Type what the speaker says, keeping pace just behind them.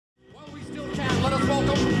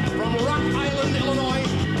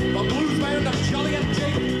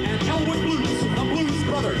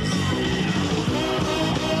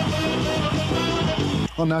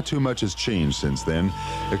Well, not too much has changed since then,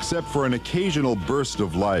 except for an occasional burst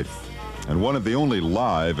of life. And one of the only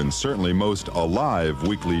live and certainly most alive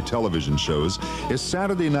weekly television shows is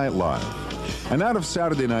Saturday Night Live. And out of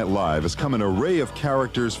Saturday Night Live has come an array of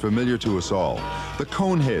characters familiar to us all. The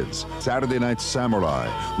Coneheads, Saturday Night Samurai,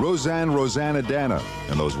 Roseanne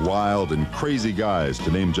and those wild and crazy guys,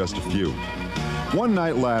 to name just a few. One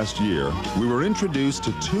night last year, we were introduced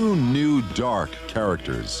to two new dark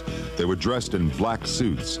characters. They were dressed in black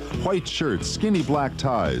suits, white shirts, skinny black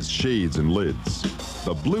ties, shades, and lids.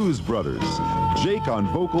 The Blues Brothers, Jake on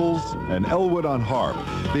vocals and Elwood on harp.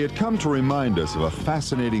 They had come to remind us of a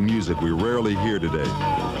fascinating music we rarely hear today.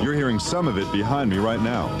 You're hearing some of it behind me right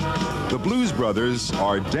now. The Blues Brothers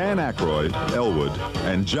are Dan Akroid, Elwood,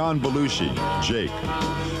 and John Belushi, Jake.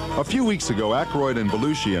 A few weeks ago, Akroid and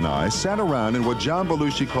Belushi and I sat around in what John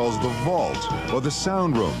Belushi calls the vault, or the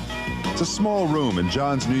sound room. It's a small room in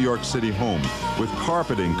John's New York City home, with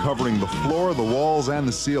carpeting covering the floor, the walls, and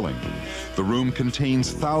the ceiling. The room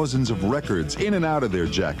contains thousands of records in and out of their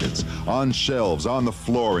jackets, on shelves, on the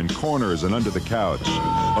floor, in corners, and under the couch.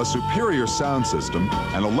 A superior sound system,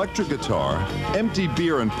 an electric guitar, empty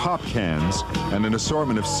beer and pop cans, and an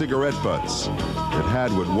assortment of cigarette butts. It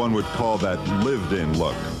had what one would call that lived-in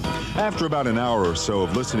look. After about an hour or so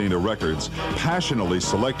of listening to records passionately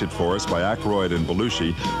selected for us by Akroid and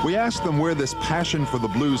Belushi, we asked them where this passion for the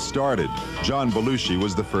blues started. John Belushi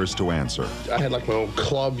was the first to answer. I had like my own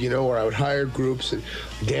club, you know, where I would hire groups, and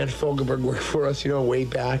Dan Fogelberg worked for us, you know, way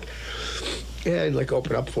back. And like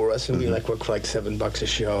open up for us, and we like work for like $7 a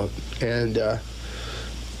show. And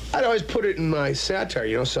I'd always put it in my satire,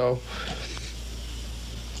 you know, so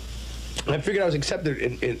I figured I was accepted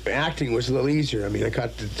in acting was a little easier. I mean, I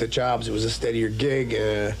got the jobs. It was a steadier gig.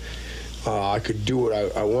 I could do what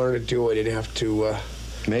I wanted to do. I didn't have to...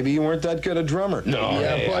 Maybe you weren't that good a drummer. No,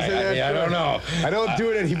 yeah, I don't know. I don't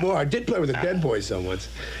do it anymore. I did play with the Dead Boys so once.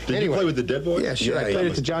 Did you play with the Dead Boys? Yeah, sure. I played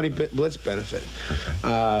at the Johnny Blitz benefit.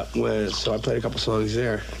 So I played a couple songs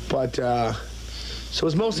there. But, so it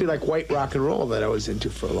was mostly like white rock and roll that I was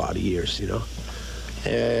into for a lot of years, you know.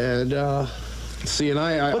 And... See, and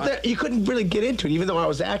but you couldn't really get into it, even though I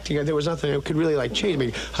was acting. There was nothing that could really like change. I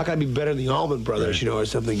mean, how can I be better than the Allman Brothers, you know, or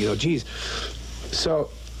something, you know? Geez. So,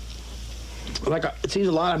 like, it seems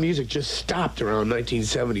a lot of music just stopped around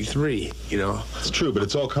 1973, you know. It's true, but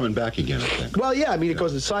it's all coming back again, I think. Well, yeah, I mean, it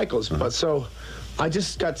goes in cycles. But so, I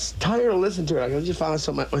just got tired of listening to it. I just found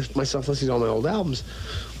myself listening to all my old albums,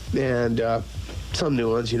 and some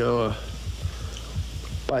new ones, you know.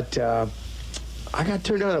 But I got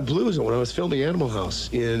turned on to blues when I was filming Animal House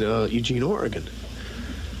in Eugene, Oregon.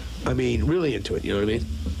 I mean, really into it, you know what I mean?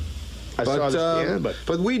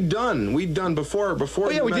 But we'd done before. Oh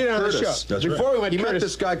yeah, we did it on the show. That's before right. we went. You met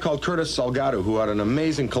this guy called Curtis Salgado, who had an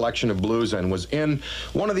amazing collection of blues and was in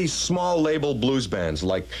one of these small label blues bands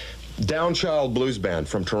like Downchild Blues Band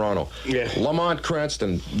from Toronto. Yeah. Lamont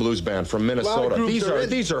Cranston Blues Band from Minnesota.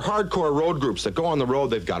 These are hardcore road groups that go on the road.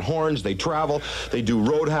 They've got horns. They travel. They do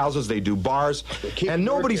roadhouses. They do bars. And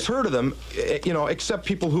nobody's heard of them, you know, except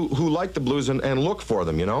people who like the blues and look for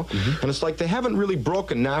them, you know. And it's like they haven't really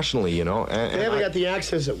broken nationally, you know. They haven't got the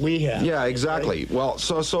access that we have. Yeah, exactly. Right? Well,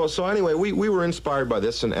 so anyway, we were inspired by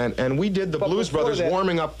this, and we did the Blues Brothers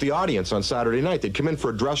warming up the audience on Saturday night. They'd come in for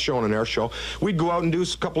a dress show and an air show. We'd go out and do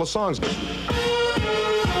a couple of songs.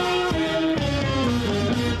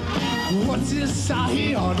 What's this I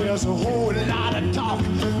hear? There's a whole lot of talk.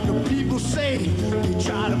 The people say they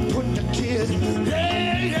try to put the kid.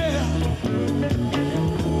 Yeah.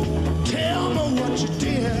 Tell me what you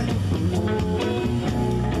did.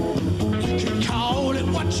 You can call it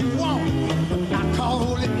what you want. I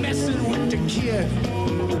call it messing with the kid.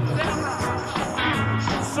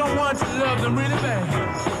 Someone to love them really bad.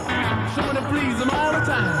 Someone to please them all the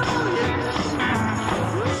time.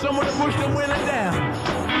 Someone to push the winner down.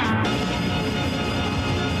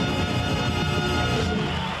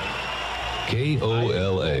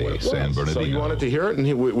 KOLA, San Bernardino. So he wanted to hear it, and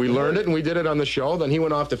we learned it, and we did it on the show. Then he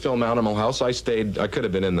went off to film Animal House. I stayed. I could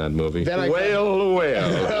have been in that movie. Well.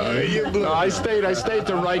 No, I stayed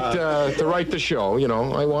to write the show. You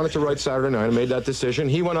know, I wanted to write Saturday Night. I made that decision.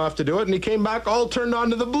 He went off to do it, and he came back all turned on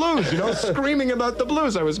to the blues. You know, screaming about the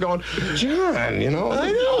blues. I was going, John. You know,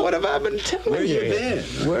 I know. What have I been telling you?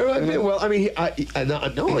 Where have I been? Well, I mean,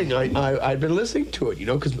 I'd been listening to it. You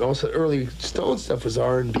know, because also early Stone stuff was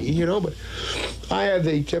R&B. You know, but I have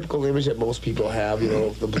the typical image that most people have, you know,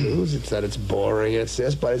 of the blues. It's that it's boring, it's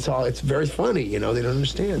this, but it's very funny, you know, they don't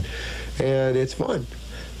understand. And it's fun.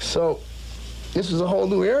 So this was a whole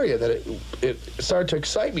new area that it started to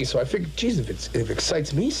excite me. So I figured, geez, if it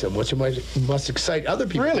excites me so much, it must excite other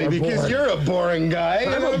people. Really? Because you're a boring guy.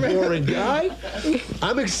 I'm a boring guy.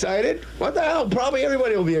 I'm excited. What the hell? Probably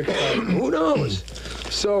everybody will be excited. Who knows?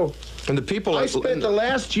 So, and the people. I spent the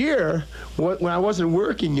last year when I wasn't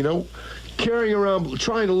working, you know, carrying around,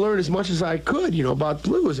 trying to learn as much as I could, you know, about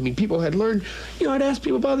blues. I mean, people had learned, you know, I'd ask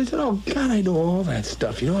people about it. They said, oh, God, I know all that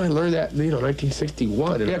stuff. You know, I learned that, you know,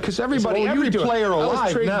 1961. Yeah, because every player alive I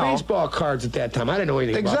was trading now. baseball cards at that time. I didn't know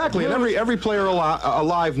anything Exactly, about and every player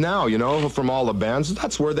alive now, you know, from all the bands,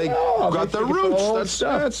 that's where they got their roots.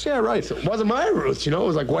 That's yeah, right. So it wasn't my roots, you know. It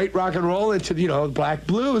was like white rock and roll into, you know, black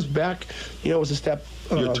blues back, you know, it was a step.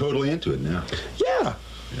 You're totally into it now. Yeah.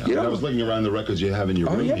 Yeah, you know, I was looking around the records you have in your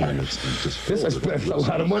room here. And it's just I spent a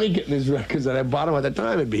lot of money getting these records, and I bought them at the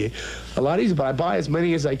time. It'd be a lot easier, but I buy as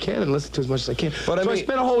many as I can and listen to as much as I can. But I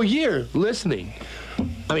spent a whole year listening.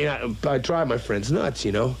 I mean, I drive my friends nuts,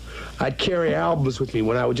 you know. I'd carry albums with me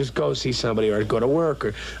when I would just go see somebody or I'd go to work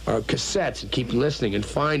or cassettes and keep listening and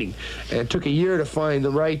finding. And it took a year to find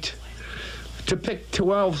to pick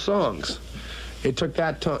 12 songs. It took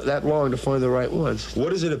that long to find the right ones.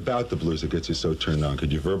 What is it about the blues that gets you so turned on?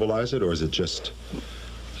 Could you verbalize it, or is it just,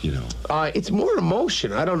 you know? It's more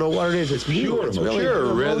emotion. I don't know what it is. It's pure emotion. Really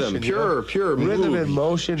pure rhythm, emotion, pure rhythm move. and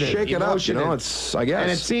motion. Shake it up, you know. I guess. And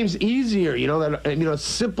it seems easier, you know. That it's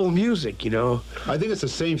simple music, you know. I think it's the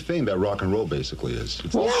same thing that rock and roll basically is.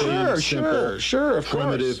 It's well, the same, simple, sure, of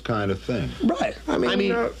primitive course. Kind of thing. Right. I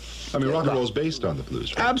mean, rock and roll is based on the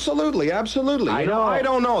blues, right? Absolutely. I know. I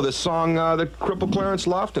don't know this song that Cripple Clarence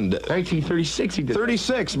Lofton did. 1936 he did.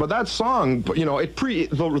 36, but that song, you know,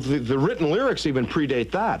 the written lyrics even predate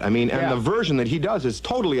that. I mean, and the version that he does is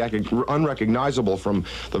totally unrecognizable from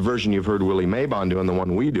the version you've heard Willie Mabon do and the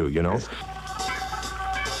one we do, you know.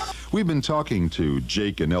 We've been talking to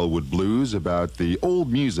Jake and Elwood Blues about the old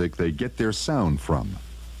music they get their sound from.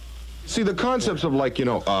 See, the concepts of like,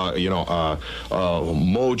 mojo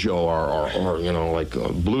or you know, like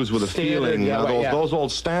blues with a feeling, those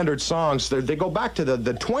old standard songs, they go back to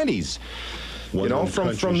the 20s. You know,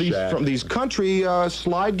 from these country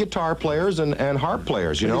slide guitar players and harp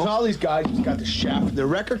players, you know. There's all these guys who's got the shaft, the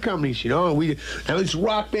record companies, you know, and these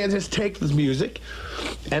rock bands just take this music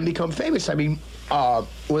and become famous. I mean,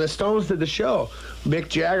 when the Stones did the show, Mick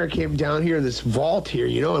Jagger came down here in this vault here,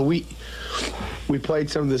 you know, and we played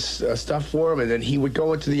some of this stuff for him, and then he would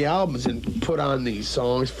go into the albums and put on these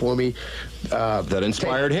songs for me. That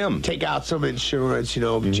inspired him. Take Out Some Insurance, you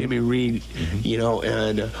know, Jimmy Reed, you know,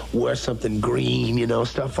 and Wear Something Green, you know,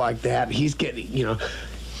 stuff like that. He's getting, you know,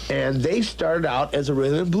 and they started out as a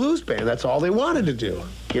rhythm and blues band. That's all they wanted to do.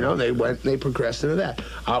 You know, they progressed into that.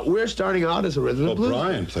 We're starting out as a rhythm and blues. Well,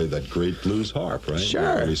 Brian played that great blues harp, right?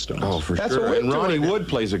 Sure. Oh, for sure. And Ronnie Wood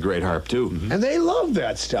plays a great harp, too. And they love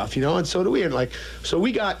that stuff, you know, and so do we. And so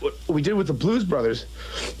we got, what we did with the Blues Brothers,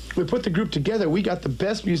 we put the group together. We got the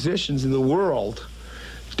best musicians in the world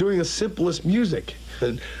doing the simplest music.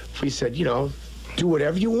 And we said, you know, do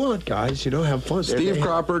whatever you want, guys. You know, have fun. Steve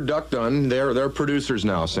Cropper, Duck Dunn, they're producers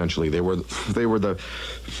now. Essentially, they were the,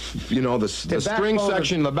 you know, the string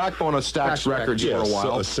section, the backbone of Stax Records for a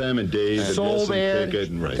while. Sam and Dave, Soul Band,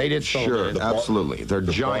 they did Soul Sure, Band. absolutely, they're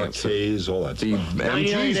giants. All that the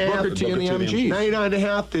MGs, Booker T and the MGs. 99 and a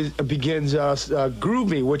half begins Groove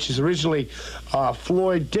Me, which is originally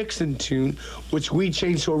Floyd Dixon tune, which we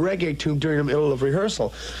changed to a reggae tune during the middle of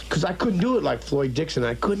rehearsal, because I couldn't do it like Floyd Dixon.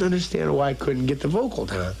 I couldn't understand why I couldn't get the vocal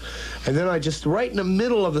down. And then I just, right in the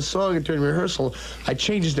middle of the song during rehearsal, I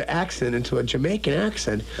changed the accent into a Jamaican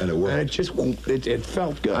accent. And it worked. And it just, it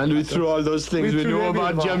felt good. And we threw all those things we know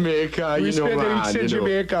about Jamaica, you know, man. We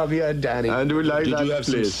Jamaica via Danny. And we like Did that you have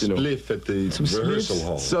place, some spliff at the rehearsal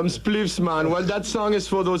hall? Some spliffs, man. Well, that song is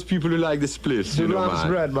for those people who like the spliffs, you know, man.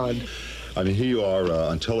 Bread, man. I mean, here you are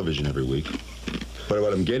on television every week. But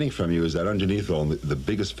what I'm getting from you is that underneath it all, the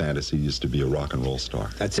biggest fantasy is to be a rock and roll star.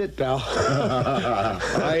 That's it, pal.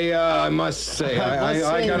 I must say,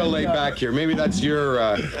 I gotta lay back here. Maybe that's your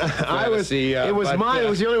fantasy. It was mine. It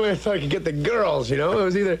was the only way I thought I could get the girls, you know? It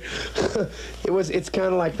was either... it's kind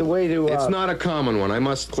of like the way to... it's not a common one. I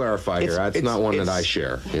must clarify here. It's not one that I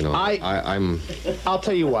share, you know. I'll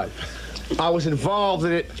tell you what. I was involved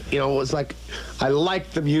in it. You know, it was like... I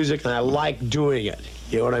liked the music and I liked doing it.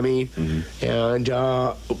 You know what I mean? And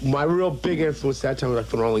my real big influence that time was like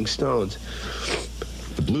the Rolling Stones.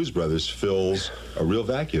 the Blues Brothers fills a real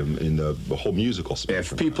vacuum in the whole musical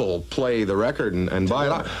spectrum. If people play the record and buy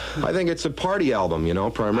it, I think it's a party album, you know,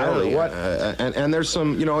 primarily. And there's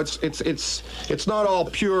some, you know, it's not all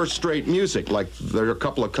pure straight music. Like there are a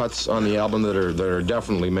couple of cuts on the album that are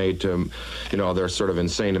definitely made to, you know, they're sort of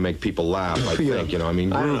insane to make people laugh. I think, you know, I mean,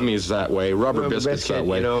 Groove Me is that way, Rubber Biscuit's that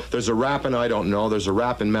way. You know, there's a rapping I don't know. There's a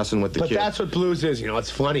rapping messing with the kid. But that's what blues is, you know.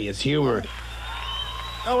 It's funny. It's humor.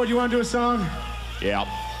 Oh, do you want to do a song? Yeah.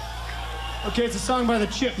 Okay, it's a song by the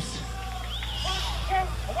Chips.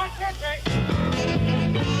 1, 2, 3.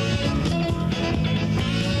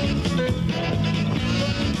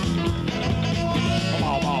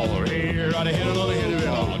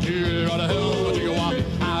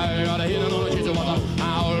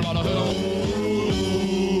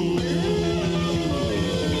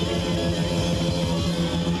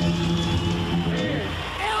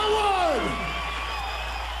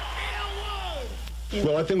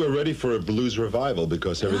 Well, I think we're ready for a blues revival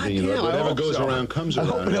because everything, you know, whatever goes around comes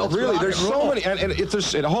around. Really, there's so many,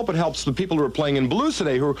 and I hope it helps the people who are playing in blues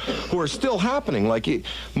today who are still happening. Like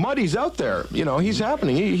Muddy's out there, you know, he's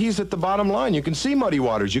happening. He's at the bottom line. You can see Muddy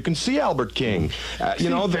Waters, you can see Albert King, you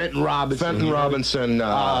know, Fenton Robinson,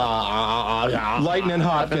 Lightning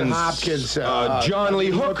Hopkins, John Lee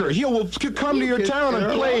Hooker. He'll come to your town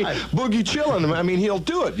and play Boogie Chillin'. I mean, he'll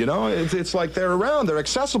do it. You know, it's like they're around. They're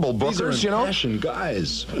accessible bookers. You know, guys.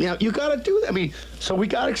 Yeah, you got to do that. I mean, so we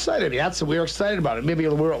got excited. I mean, we were excited about it. Maybe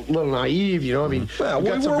we're a little naive, you know. I mean, well,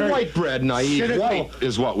 we're white bread naive. White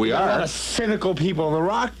is what we are. A lot of cynical people in the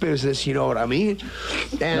rock business, you know what I mean?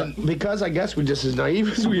 And because I guess we're just as naive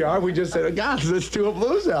as we are, we just said, "God, let's do a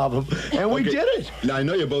blues album," and we did it. Now I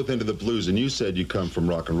know you're both into the blues, and you said you come from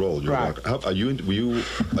rock and roll. You're right. Are you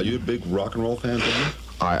a big rock and roll fan, Tony?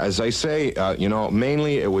 As I say, you know,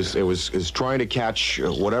 mainly it was trying to catch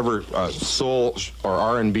whatever soul or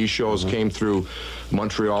R&B shows came through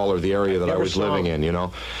Montreal or the area that I was living in, you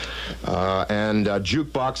know. And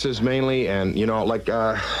jukeboxes mainly, and you know, like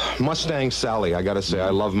Mustang Sally. I gotta say,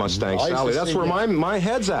 I love Mustang Sally. That's where my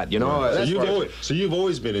head's at, you know. Yeah. So you've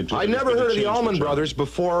always been into. I never heard of the Allman Brothers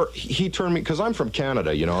before he turned me, because I'm from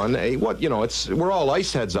Canada, you know, and we're all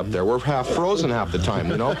ice heads up there. We're half frozen half the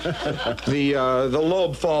time, you know. The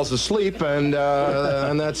lobe falls asleep, and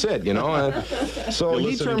that's it, you know. So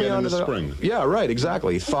he turned me on to the spring. Yeah, right,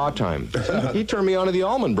 exactly. Thaw time. He turned me on to the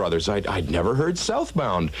Allman Brothers. I'd never heard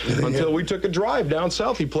Southbound until we took a drive down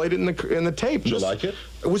south. He played it in the tape. Did you like it?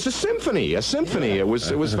 It was a symphony. It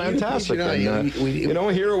was fantastic. You know,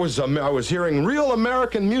 here it was. I was hearing real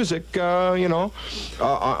American music. You know,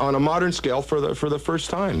 on a modern scale for the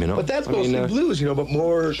first time. You know. But that's mostly blues. You know, but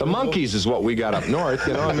more. The Monkees is what we got up north.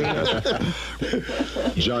 You know. I mean.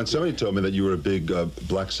 John, somebody told me that you were a big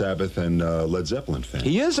Black Sabbath and Led Zeppelin fan.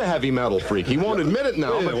 He is a heavy metal freak. He won't admit it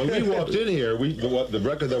now. Yeah, when we walked in here, the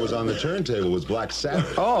record that was on the turntable was Black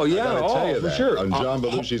Sabbath. Oh yeah. I gotta tell you that. Sure. On John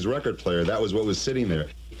Belushi's record player, that was what was sitting there.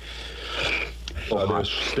 Are there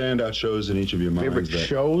standout shows in each of your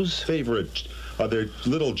minds? Are there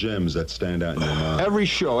little gems that stand out in your mind? Every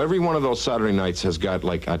show, every one of those Saturday nights has got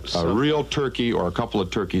like a real turkey or a couple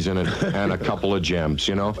of turkeys in it and a couple of gems,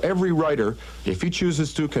 you know? Every writer, if he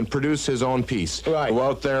chooses to, can produce his own piece. Right. Go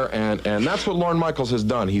out there, and that's what Lorne Michaels has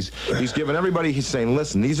done. He's given everybody, he's saying,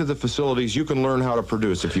 listen, these are the facilities you can learn how to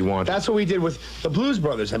produce if you want. That's what we did with the Blues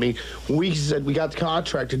Brothers. I mean, we said we got the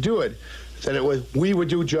contract to do it. Then we would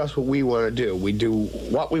do just what we want to do. We do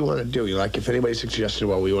what we want to do. Like if anybody suggested,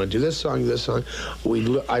 well, we want to do this song,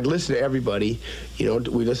 I'd listen to everybody. You know,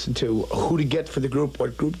 we listen to who to get for the group,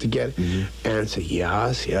 what group to get, and say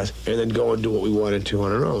yes, and then go and do what we wanted to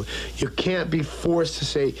on our own. You can't be forced to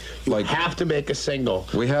say you have to make a single.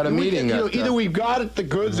 We had a meeting. Either we've got the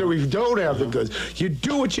goods or we don't have the goods. You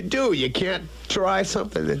do what you do. You can't try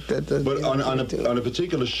something that But on a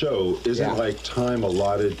particular show, isn't like time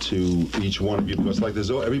allotted to each one of you? Because like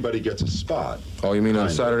everybody gets a spot. Oh, you mean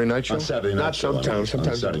on Saturday Night Show? On Saturday Night Show. Sometimes on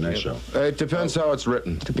Saturday Night Show. It depends how it's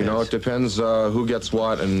written. You know, it depends who gets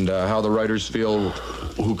what and how the writers feel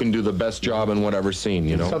who can do the best job in whatever scene,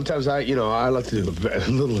 you know. Sometimes I like to do as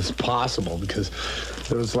little as possible because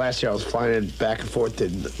it was last year I was flying back and forth to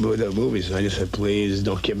the movies and I just said, please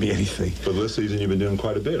don't give me anything. For this season, you've been doing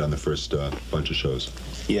quite a bit on the first bunch of shows.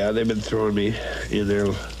 Yeah, they've been throwing me in there.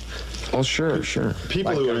 Oh, sure.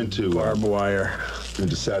 People who are into barbed wire,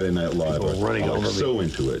 into Saturday Night Live are so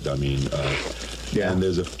into it. I mean, and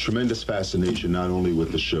there's a tremendous fascination not only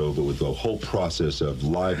with the show but with the whole process of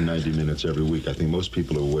live 90 minutes every week. I think most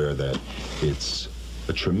people are aware that it's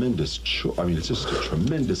a tremendous I mean, it's just a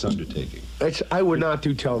tremendous undertaking. I would not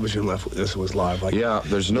do television if this was live. Like, yeah,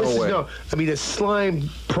 there's no way. I mean, the slime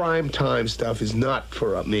prime time stuff is not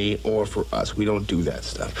for me or for us. We don't do that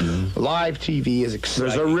stuff. Live TV is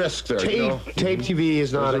exciting. There's a risk there. Tape TV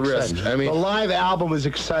is not exciting. Risk. I mean, a live album is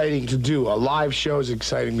exciting to do. A live show is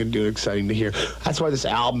exciting to do, exciting to hear. That's why this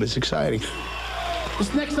album is exciting.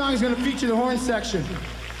 This next song is going to feature the horn section.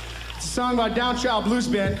 It's a song by Down Child Blues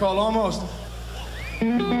Band called Almost.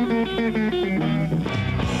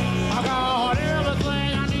 I got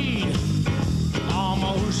everything I need,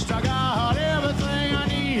 almost. I got everything I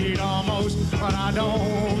need, almost. But I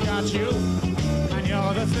don't got you, and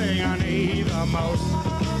you're the thing I need the most.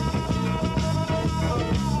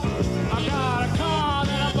 I got a car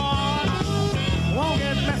that I bought, won't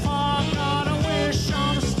get me far, got a wish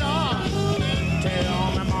on a star.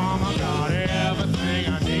 Tell me, Mama, got everything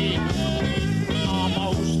I need,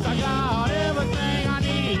 almost. I got everything I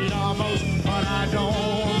need, almost, but I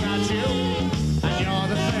don't got you, and you're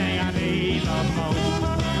the thing I need the most.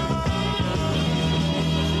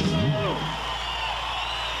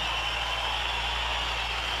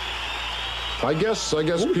 I guess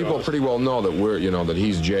people pretty well know that we're, that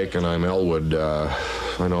he's Jake and I'm Elwood.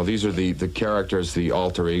 I know these are the characters, the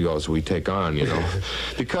alter egos we take on,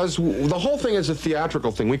 because the whole thing is a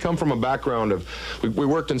theatrical thing. We come from a background of, we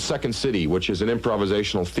worked in Second City, which is an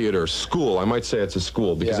improvisational theater school. I might say it's a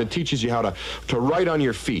school because it teaches you how to write on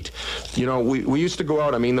your feet. We used to go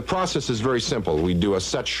out, I mean, the process is very simple. We do a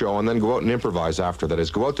set show and then go out and improvise after. That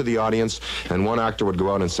is, go out to the audience and one actor would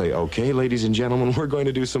go out and say, okay, ladies and gentlemen, we're going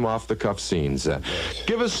to do some off-the-cuff scenes.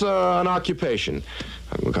 Give us an occupation.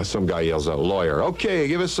 Some guy yells out, lawyer. Okay,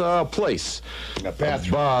 give us a place. A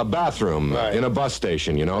bathroom. Bathroom in a bus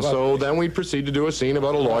station, So then we proceed to do a scene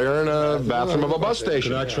about a lawyer in a bathroom of a bus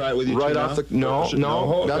station. Can I try it with you right off the... No.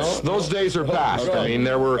 Those days are past. I mean,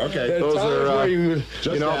 there were... Those are...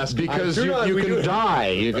 because you can die.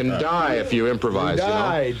 You can die if you improvise,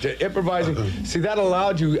 Improvising. See, that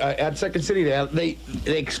allowed you, at Second City, they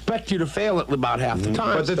expect you to fail at about half the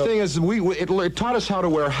time. But the thing is, it taught us how to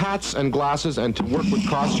wear hats and glasses and to work with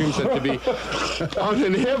costumes and to be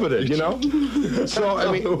uninhibited, So,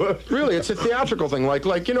 I mean, really, it's a theatrical thing. Like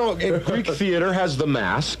Greek theater has the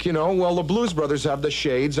mask, well, the Blues Brothers have the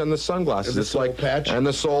shades and the sunglasses. And the soul patch. And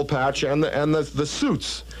the soul patch and the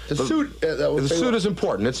suits. The suit is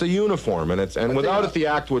important. It's a uniform, and without it, the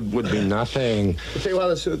act would be nothing. I'll tell you how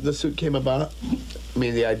the suit came about. I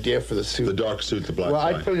mean, the idea for the suit. The dark suit, the black tie.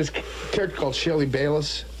 Well, I played this character called Shirley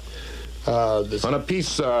Bayless. On a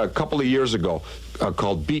piece a couple of years ago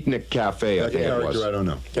called Beatnik Cafe, I think it was. I don't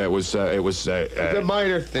know. It was the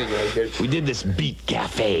minor thing I did. We did this Beat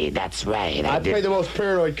Cafe, that's right. I played the most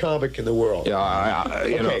paranoid comic in the world. Yeah,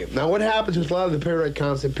 okay, now what happens with a lot of the paranoid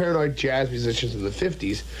comics, the paranoid jazz musicians in the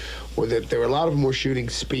 50s, were that there were a lot of them were shooting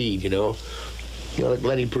speed, like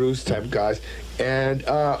Lenny Bruce type guys. And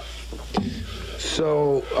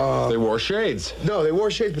so they wore shades. No, they wore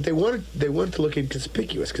shades, but they wanted to look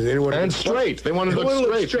inconspicuous because they didn't want to. And straight. They wanted to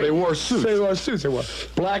look straight. They wore suits. They wore suits. They wore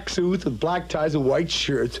black suits with black ties and white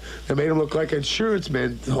shirts. They made them look like insurance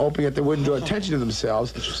men, hoping that they wouldn't draw attention to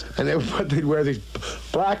themselves. And they'd wear these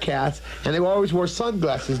black hats, and they always wore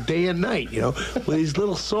sunglasses day and night. With these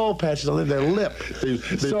little soul patches on their lip. They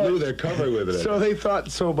blew their cover with it. So they thought.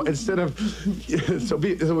 So instead of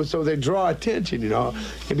so they draw attention.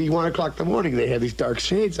 It'd be 1 o'clock in the morning. They had these dark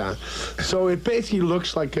shades on. So it basically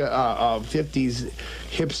looks like a 50s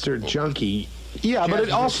hipster junkie. Yeah, but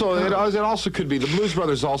it also could be the Blues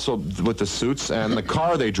Brothers also with the suits and the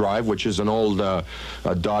car they drive, which is an old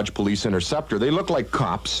Dodge Police Interceptor. They look like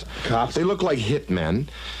cops. They look like hitmen.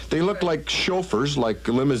 They look like chauffeurs, like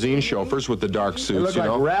limousine chauffeurs with the dark suits. They look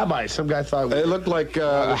like rabbis. Some guy thought they look like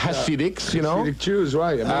Hasidics, Hasidic Jews,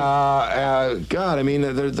 right? God, I mean,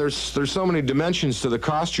 there's so many dimensions to the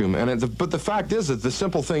costume, but the fact is that the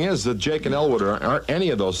simple thing is that Jake and Elwood aren't any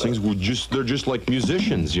of those things. They're just like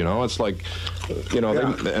musicians, It's like.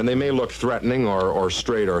 They may look threatening or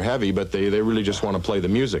straight or heavy, but they really just want to play the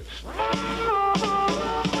music.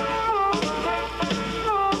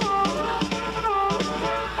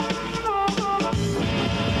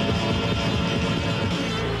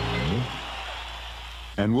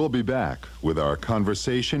 And we'll be back with our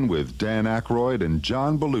conversation with Dan Akroid and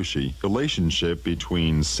John Belushi, relationship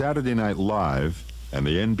between Saturday Night Live and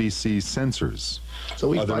the NBC censors. So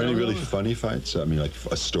we Are there fight any over really it. funny fights? I mean, like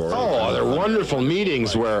a story? Oh, they're wonderful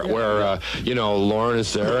meetings where you know, Lauren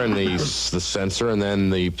is there and the censor, and then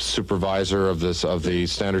the supervisor of the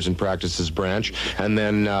Standards and Practices branch, and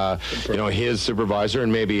then you know, his supervisor,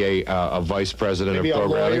 and maybe a vice president Maybe of a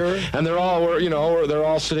programming, lawyer. and they're all, you know, they're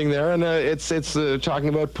all sitting there, and it's talking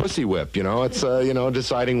about Pussy Whip. You know, it's you know,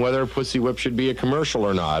 deciding whether Pussy Whip should be a commercial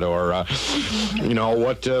or not, or you know,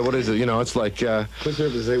 what is it? You know, it's like Pussy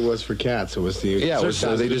Whip was for cats. It was the yeah, it was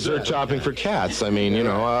the dessert topping for cats. I mean, you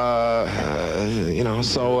know,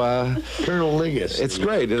 so Colonel Lingus. it's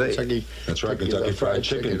great. That's right, Kentucky Fried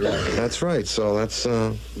Chicken. That's right. So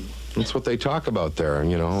that's what they talk about there,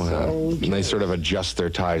 you know. And they sort of adjust their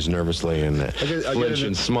ties nervously and flinch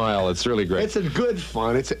and smile. It's really great. It's a good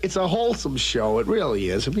fun. It's a wholesome show. It really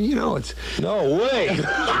is. I mean, you know, it's No way!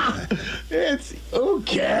 it's who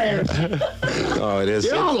cares? Oh, it is.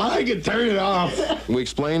 You don't like it, turn it off. We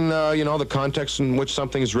explain, you know, the context in which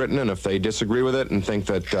something's written, and if they disagree with it and think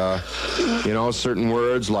that, you know, certain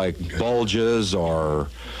words like bulges or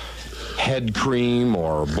head cream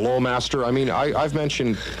or Blowmaster. I mean, I've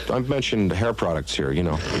mentioned hair products here, you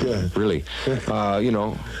know. Yeah. Really. You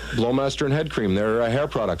know, Blowmaster and head cream, they're hair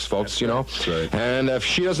products, folks, you know. That's right. And if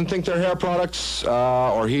she doesn't think they're hair products,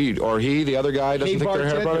 or he, the other guy doesn't think they're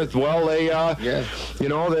hair products, well, they, you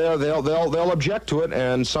know, they'll object to it,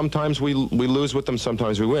 and sometimes we lose with them,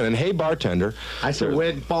 sometimes we win. And hey, bartender. I said,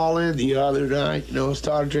 went balling the other night, you know,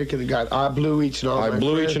 started drinking and I blew each and all my friends. I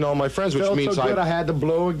blew each and all my friends, which Felt means so good I had to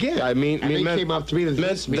blow again. I mean, and he meant, came up to me and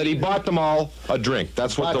meant that he bought them all a drink.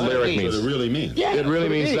 That's what the lyric means. What it really means. Yeah, It really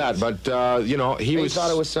means that, but you know, he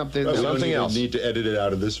thought it was something. Well, we don't something even else. need to edit it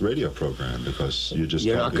out of this radio program because you're just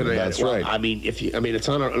You're not talking going to. about That's right. I mean, it's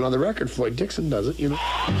on another record. Floyd Dixon does it, you know.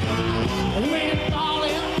 Went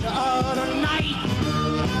balling the other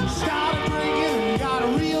night. Started drinking and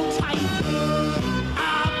got real tight.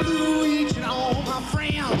 I blew each and all my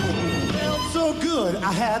friends. Felt so good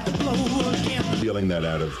I had to blow again. feeling that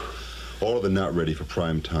out of all the not ready for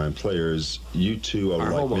prime time players. You two are like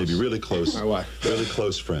homos. maybe really close, Our what? really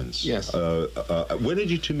close friends. Yes. When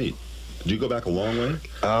did you two meet? Did you go back a long way?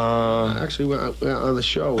 Actually, went on the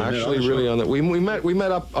show. Actually, really on the we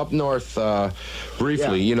met up north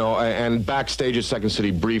briefly, Yeah. you know, and backstage at Second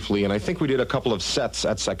City briefly, and I think we did a couple of sets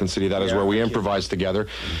at Second City. That is where we improvised together,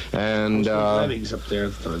 and Lemmings up there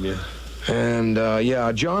at the time, yeah. and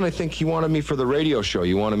yeah, John, I think he wanted me for the radio show.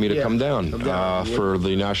 You wanted me to come down, for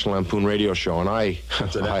the National Lampoon radio show, and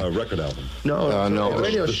It's a record album. No, no, a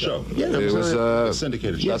radio the show. show. Yeah, it was A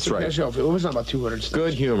syndicated show. that's right. Show. It was about 200 stuff.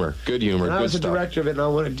 Good humor, And I good was the stuff. director of it, and I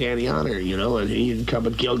wanted Danny Honor, you know, and he had come,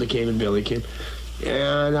 and Gilda came, and Billy came.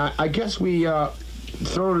 And I guess we,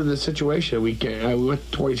 thrown in the situation, we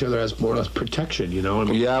went toward each other as more or less protection, you know. I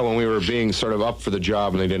mean, Yeah, when we were being sort of up for the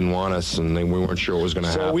job and they didn't want us and we weren't sure what was going to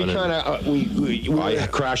happen. so we kind of, we I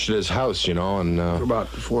crashed at his house, you know, and for about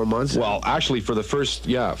 4 months. well, actually, for the first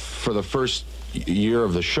year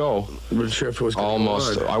of the show, I wasn't sure if it was going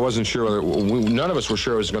almost, to go on. I wasn't sure. None of us were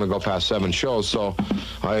sure it was going to go past 7 shows. So,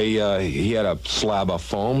 he had a slab of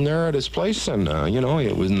foam there at his place, and you know,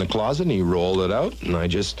 it was in the closet, and he rolled it out, and I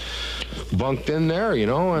just bunked in there, you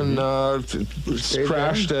know, and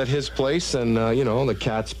crashed at his place, and you know, the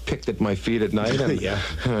cats picked at my feet at night, and Yeah.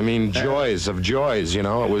 I mean, joys of joys, you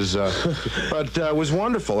know. It was, but it was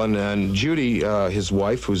wonderful, and Judy, his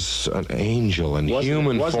wife, was an angel in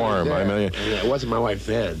human form. I mean, yeah, it wasn't my wife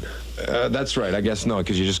then. that's right. I guess no,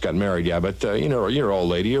 because you just got married. Yeah, but you know, your old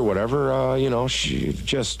lady or whatever. You know, she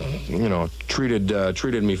just, you know,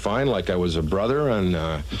 treated me fine, like I was a brother,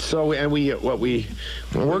 and So we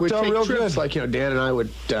worked out take real trips, good. like, you know, Dan and I would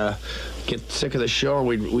get sick of the show, and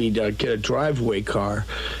we'd get a driveway car,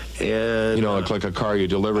 and you know, like a car you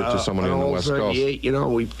delivered to someone an in the old West Coast. 78, you know,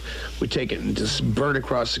 we take it and just burn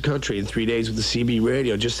across the country in 3 days with the CB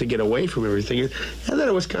radio just to get away from everything. And then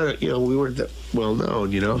it was kind of, you know, we weren't that well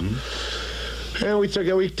known, you know. And we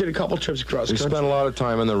did a couple trips across the We country. spent a lot of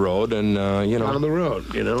time on the road, and you know, on the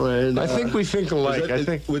road, you know. And I think we think alike. I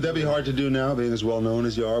think. Would that be hard to do now, being as well known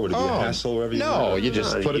as you are? Would it be a hassle wherever you No, go? you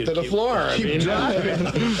just No, put you it to the keep- floor. I keep mean, driving.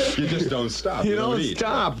 You just don't stop. You don't eat.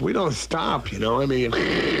 stop. We don't stop, you know. I mean,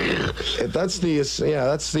 that's the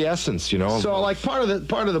essence, you know. so like part of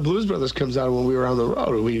the Blues Brothers comes out when we were on the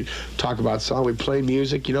road. We talk about song, we play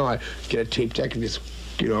music, you know. I get a tape deck and just,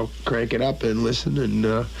 you know, crank it up and listen, and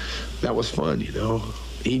that was fun, you know.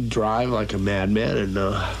 he'd drive like a madman, and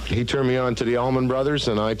he turned me on to the Allman Brothers,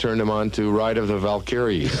 and I turned him on to Ride of the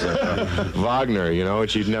Valkyries, Wagner, you know,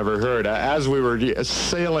 which you'd never heard. As we were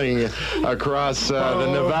sailing across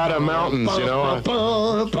the Nevada mountains, you know,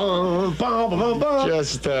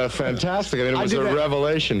 just fantastic. I mean, it was a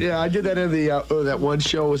revelation. Yeah, I did that in the that one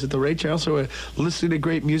show. Was it the Ray Charles show? Listening to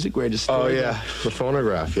great music, where I just the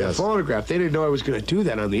phonograph. Yes, the phonograph. They didn't know I was going to do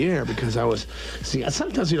that on the air because I was. See,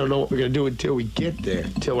 sometimes we don't know what we're going to do until we get there.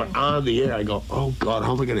 Until we're on the air, I go, oh God,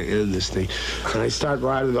 how am I going to end this thing? And I start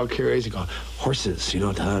riding the Valkyries and go, horses, you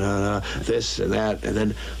know, da da da, this and that, and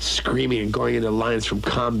then screaming and going into lines from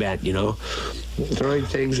combat, you know, throwing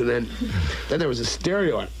things, and then there was a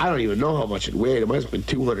stereo. I don't even know how much it weighed. It must have been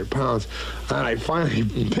 200 pounds. And I finally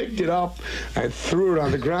picked it up and threw it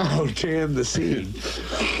on the ground to end the scene.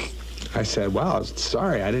 I said, wow,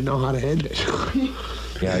 sorry, I didn't know how to end it.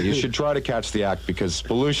 Yeah, you should try to catch the act because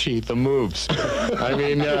Belushi, the moves. I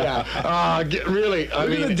mean, really. I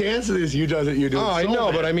mean, the dance of this, you do it. Oh, I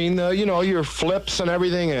know, but I mean, you know, your flips and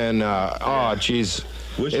everything, and geez,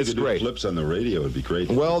 Wish it's you could great. do flips on the radio. It'd be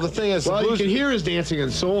great. Well, the thing is, you can hear his dancing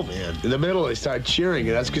in Soul Man. In the middle, they start cheering,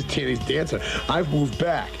 and that's because Danny's dancing. I've moved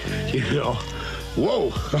back, you know.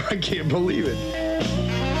 Whoa, I can't believe it.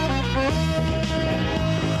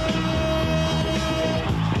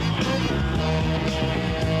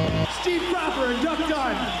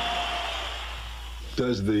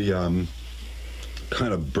 Does the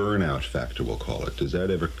kind of burnout factor, we'll call it, does that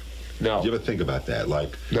ever? No. Do you ever think about that?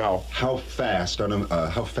 Like, no. How fast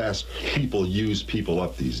people use people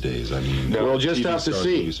up these days? I mean, we'll just have to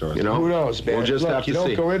see. You know, who knows, man? We'll just have to see. You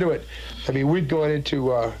don't go into it. I mean, we're going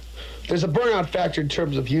into. There's a burnout factor in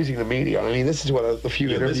terms of using the media. I mean, this is one of the few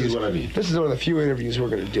interviews. This is what I mean. This is one of the few interviews we're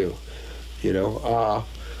going to do. You know.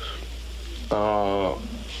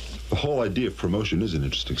 The whole idea of promotion is an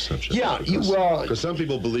interesting subject. Yeah, because some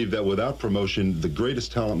people believe that without promotion, the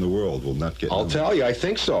greatest talent in the world will not get. I'll tell you, I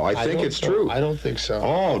think so. I think it's true. I don't think so.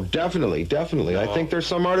 Oh, definitely. No. I think there's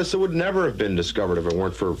some artists that would never have been discovered if it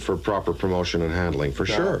weren't for proper promotion and handling, for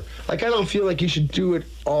sure. Like, I don't feel like you should do it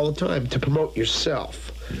all the time to promote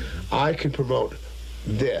yourself. I can promote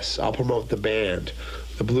this. I'll promote the band,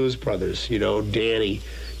 the Blues Brothers, you know, Danny,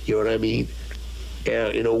 you know what I mean?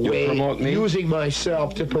 In a way, using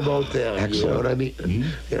myself to promote them. Excellent. You know what I mean? Mm-hmm.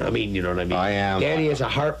 You know what I mean? I am. Danny is a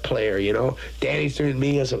harp player, you know? Danny's doing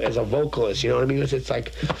me as a vocalist, you know what I mean? It's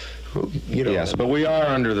like, you know. Yes, but we are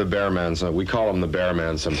under the Bear Man. So we call him the Bear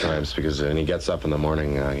Man sometimes because when he gets up in the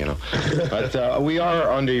morning, you know. But we are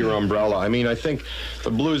under your umbrella. I mean, I think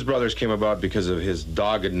the Blues Brothers came about because of his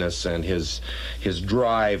doggedness and his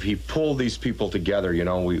drive. He pulled these people together, you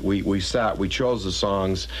know. We sat, we chose the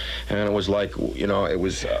songs, and it was like, you know, it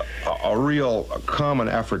was a real common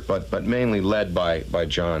effort, but mainly led by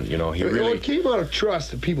John. You know, it came out of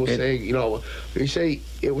trust and people saying, you know, they say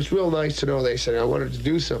it was real nice to know. They said I wanted to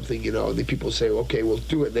do something, you know. The people say, okay, we'll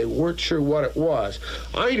do it. They weren't sure what it was.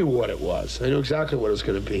 I knew what it was. I knew exactly what it was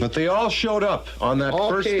going to be. But they all showed up on that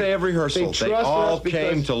first day of rehearsal. They all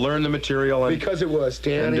came to learn the material because it was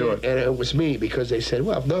Danny and it was me. Because they said,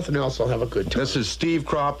 well, if nothing else, I'll have a good time. This is Steve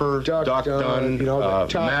Cropper, Duck Dunn, you know,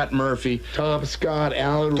 Matt Murphy, Tom Scott,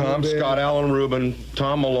 Alan Rubin,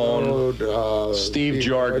 Tom Malone, Steve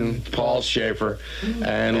Jordan, Paul Schaefer,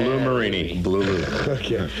 and Lou Marini, Blue Lou.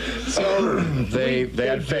 Okay. So they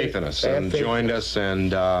had faith in us and joined us,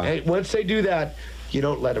 and once they do that, you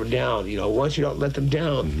don't let them down. You know, once you don't let them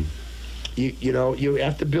down, you know, you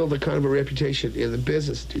have to build a kind of a reputation in the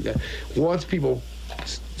business to do that. Once people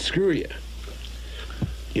screw you,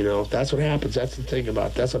 you know, that's what happens. That's the thing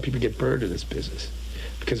about. That's how people get burned in this business,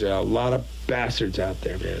 because there are a lot of bastards out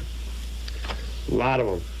there, man. A lot of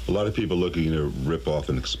them. A lot of people looking to rip off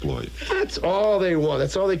and exploit. That's all they want.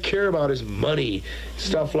 That's all they care about is money,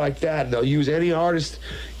 stuff like that. And they'll use any artist,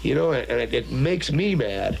 you know, and it makes me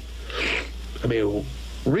mad. I mean,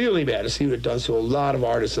 really mad to see what it does to a lot of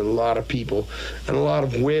artists and a lot of people and a lot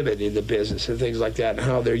of women in the business and things like that, and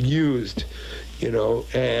how they're used, you know,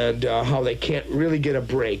 and how they can't really get a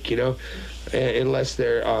break, you know, unless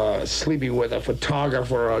they're sleeping with a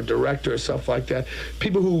photographer or a director or stuff like that.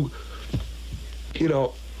 People who, you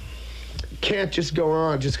know, can't just go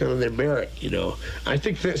on just because of their merit, you know. I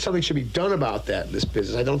think that something should be done about that in this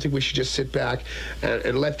business. I don't think we should just sit back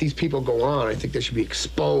and let these people go on. I think they should be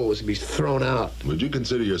exposed and be thrown out. Would you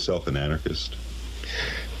consider yourself an anarchist?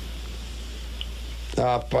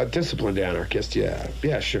 But disciplined anarchist,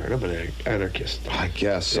 yeah, sure. I'm an anarchist. I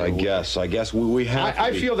guess we have.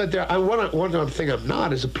 I feel that one thing I'm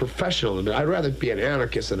not is a professional. I'd rather be an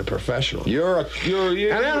anarchist than a professional. You're an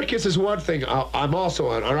anarchist is one thing. I'm also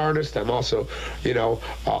an artist. I'm also,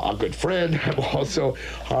 a good friend. I'm also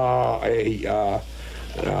a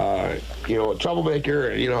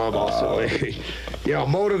troublemaker. I'm also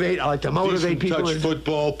motivate. I like to motivate people. Touch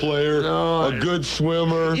football player, a good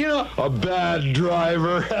swimmer, a bad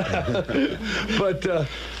driver, but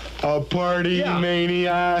a party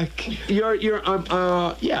maniac.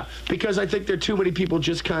 Because I think there are too many people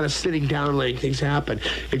just kind of sitting down, letting things happen.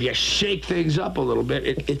 If you shake things up a little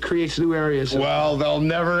bit, it creates new areas. Well, they'll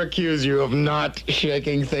never accuse you of not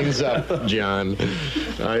shaking things up, John.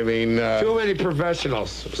 I mean, too many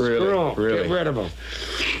professionals. Really. Get rid of them.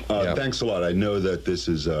 Thanks a lot. I know that this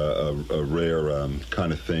is a rare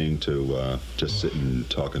kind of thing to just sit and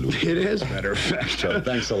talk into. It is, matter of fact. So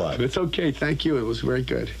thanks a lot. It's okay. Thank you. It was very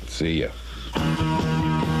good. See ya.